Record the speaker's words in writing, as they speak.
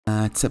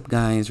What's up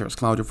guys, here's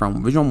Claudio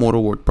from Visual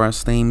Modo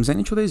WordPress themes, and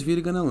in today's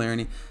video you're gonna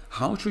learn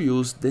how to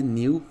use the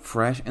new,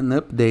 fresh and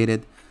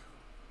updated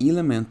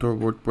Elementor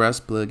WordPress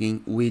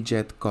plugin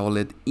widget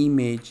called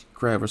Image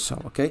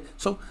Carousel. Okay,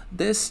 so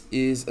this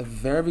is a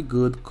very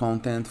good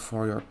content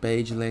for your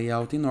page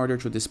layout in order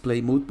to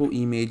display multiple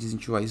images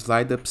into a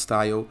slide up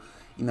style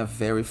in a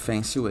very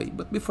fancy way.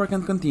 But before I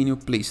can continue,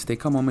 please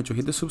take a moment to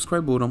hit the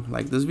subscribe button,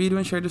 like this video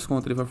and share this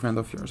content with a friend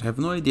of yours. I have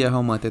no idea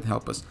how much it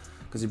helps us,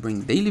 because we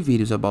bring daily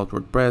videos about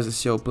WordPress,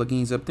 SEO,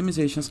 plugins,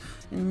 optimizations,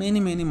 and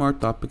many more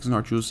topics in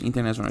order to use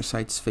internet on our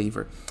site's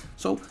favor.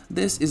 So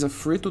this is a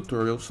free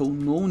tutorial, so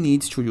no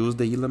need to use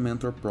the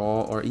Elementor Pro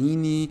or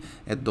any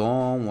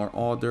add-on or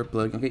other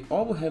plugin. Okay,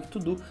 all we have to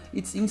do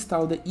is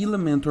install the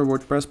Elementor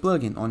WordPress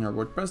plugin on your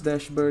WordPress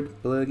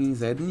dashboard,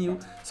 plugins, add new,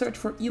 search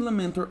for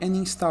Elementor and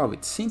install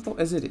it, simple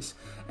as it is.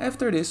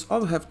 After this,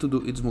 all we have to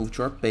do is move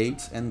to our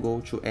page and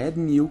go to add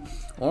new,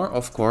 or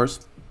of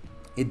course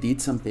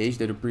edit some page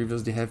that you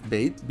previously have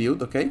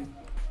built. Okay,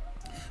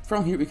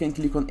 from here we can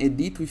click on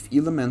edit with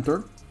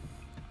Elementor.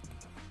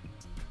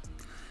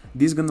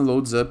 This is gonna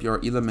loads up your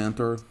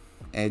Elementor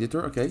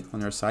editor, okay,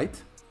 on your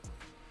site.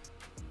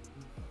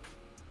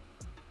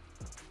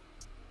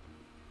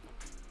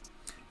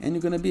 And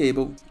you're gonna be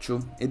able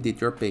to edit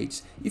your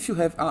page. If you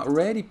have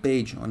already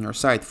page on your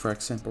site, for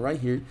example right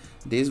here,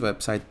 this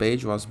website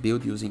page was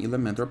built using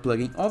Elementor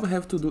plugin, all we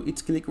have to do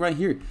is click right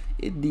here,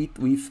 edit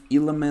with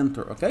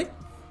Elementor. Okay,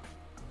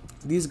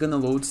 this is gonna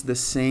load the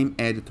same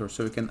editor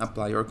so you can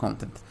apply your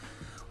content.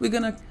 We're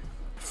gonna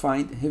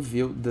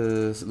review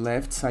the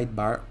left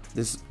sidebar,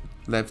 this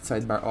left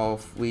sidebar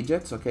of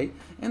widgets, okay,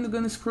 and we're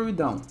gonna scroll it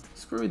down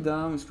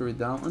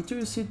until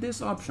you see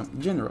this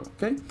option, general.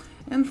 Okay,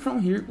 and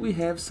from here we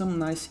have some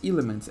nice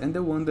elements, and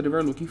the one that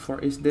we're looking for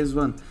is this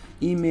one,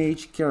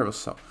 Image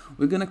Carousel.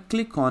 We're gonna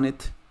click on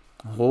it,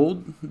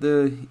 hold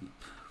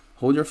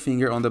your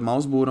finger on the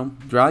mouse button,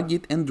 drag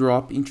it and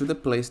drop into the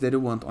place that you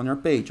want on your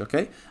page.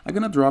 Okay, I'm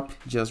gonna drop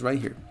just right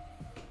here,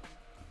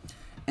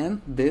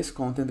 and this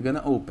content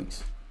gonna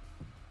opens.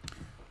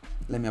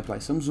 Let me apply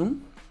some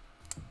zoom.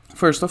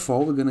 First of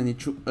all, we're gonna need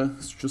to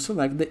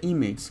select the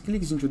image.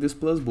 Click into this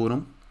plus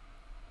button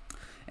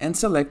and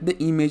select the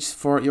image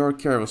for your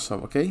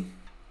carousel. Okay,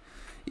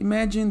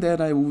 imagine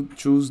that I would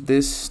choose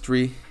these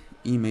three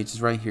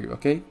images right here.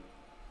 Okay,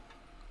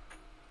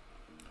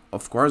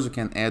 of course you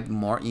can add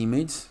more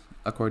images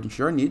according to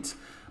your needs,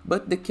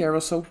 but the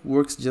carousel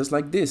works just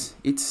like this.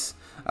 It's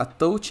a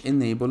touch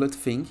enabled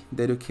thing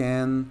that you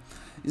can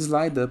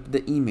slide up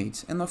the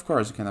image, and of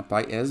course you can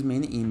apply as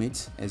many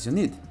images as you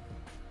need.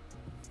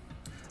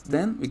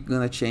 Then we're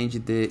gonna change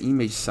the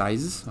image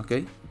sizes.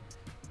 Okay,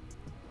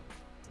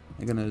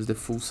 I'm gonna use the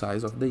full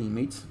size of the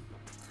image.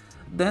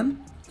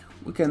 Then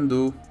we can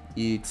do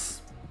is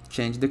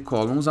change the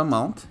columns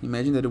amount.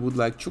 Imagine that you would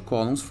like 2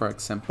 columns, for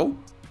example,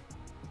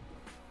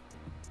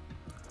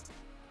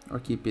 or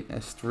keep it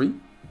as 3.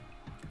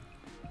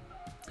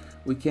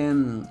 We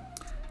can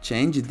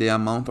change the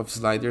amount of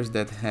sliders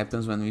that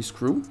happens when we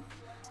scroll.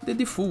 The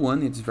default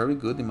one is very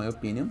good in my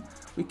opinion.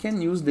 We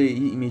can use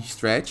the image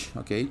stretch,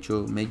 okay,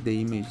 to make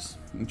the image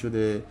into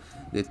the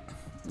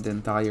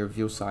entire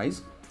view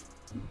size.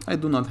 I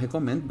do not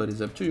recommend, but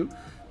it's up to you.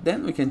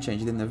 Then we can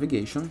change the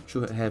navigation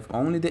to have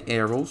only the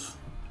arrows,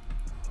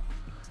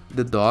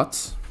 the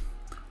dots,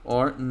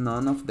 or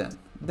none of them.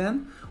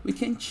 Then we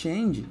can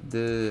change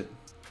the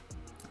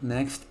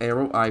next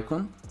arrow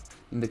icon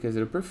in the case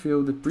that you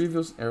prefer, the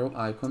previous arrow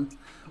icon.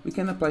 We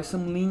can apply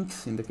some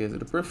links in the case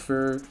that you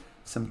prefer,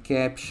 some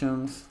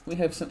captions. We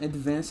have some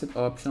advanced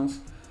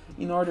options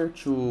in order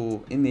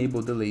to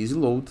enable the lazy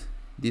load.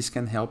 This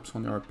can help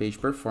on your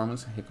page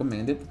performance,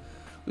 recommended.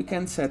 We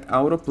can set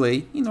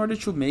autoplay in order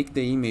to make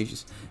the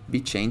images be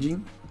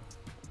changing.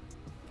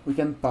 We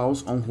can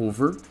pause on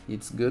hover,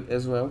 it's good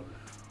as well.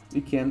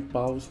 We can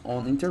pause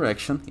on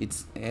interaction,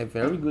 it's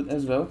very good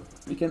as well.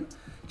 We can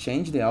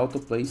change the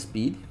autoplay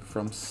speed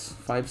from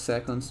 5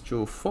 seconds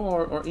to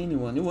 4 or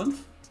anyone you want.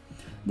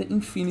 The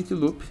infinity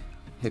loop,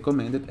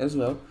 recommended as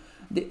well.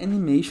 The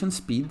animation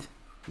speed,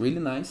 really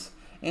nice.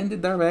 And the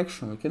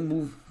direction, we can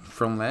move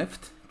from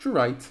left to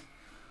right.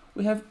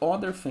 We have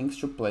other things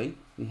to play.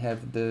 We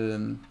have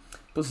the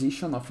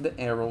position of the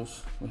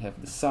arrows, we have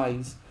the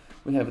size,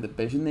 we have the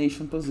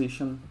pagination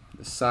position,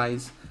 the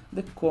size,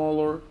 the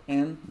color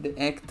and the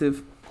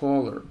active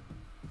color.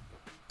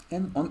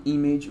 And on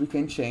image we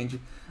can change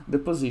the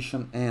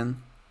position and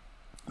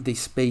the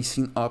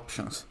spacing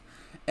options.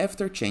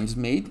 After change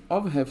made,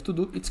 all we have to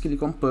do is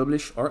click on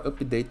publish or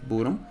update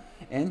button,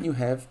 and you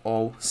have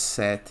all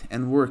set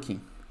and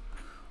working.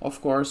 Of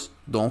course,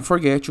 don't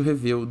forget to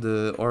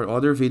review our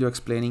other video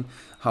explaining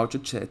how to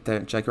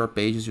check your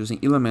pages using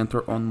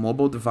Elementor on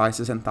mobile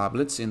devices and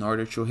tablets in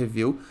order to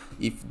review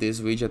if this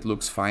widget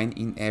looks fine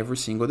in every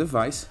single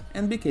device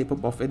and be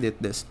capable of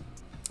edit this.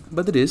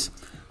 But it is.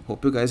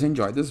 Hope you guys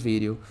enjoyed this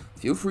video.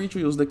 Feel free to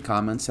use the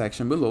comment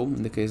section below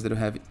in the case that you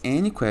have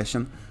any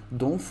question.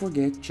 Don't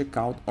forget to check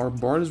out our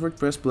Borders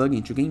WordPress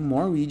plugin to gain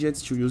more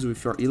widgets to use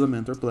with your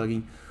Elementor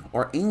plugin,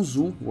 or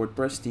Enzu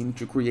WordPress theme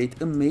to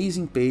create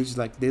amazing pages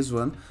like this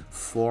one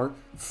for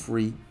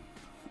free,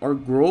 or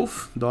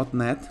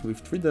growth.net with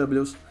 3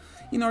 W's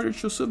in order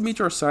to submit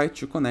your site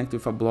to connect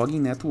with a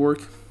blogging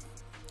network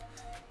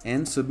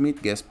and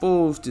submit guest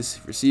posts,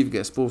 receive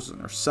guest posts on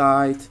your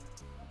site.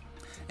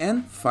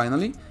 And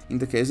finally, in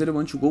the case that you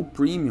want to go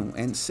premium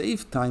and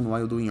save time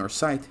while doing your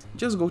site,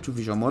 just go to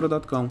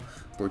visualmodo.com,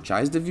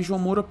 purchase the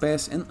Visualmodo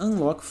Pass and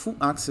unlock full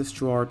access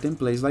to our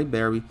templates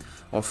library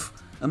of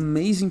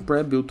amazing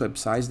pre-built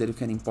websites that you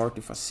can import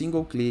with a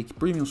single click,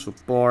 premium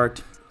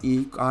support,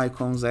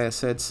 icons,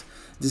 assets,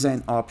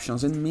 design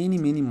options, and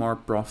many more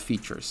pro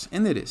features.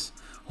 And it is.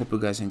 Hope you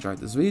guys enjoyed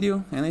this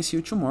video, and I see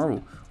you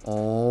tomorrow.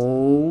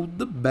 All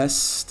the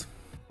best!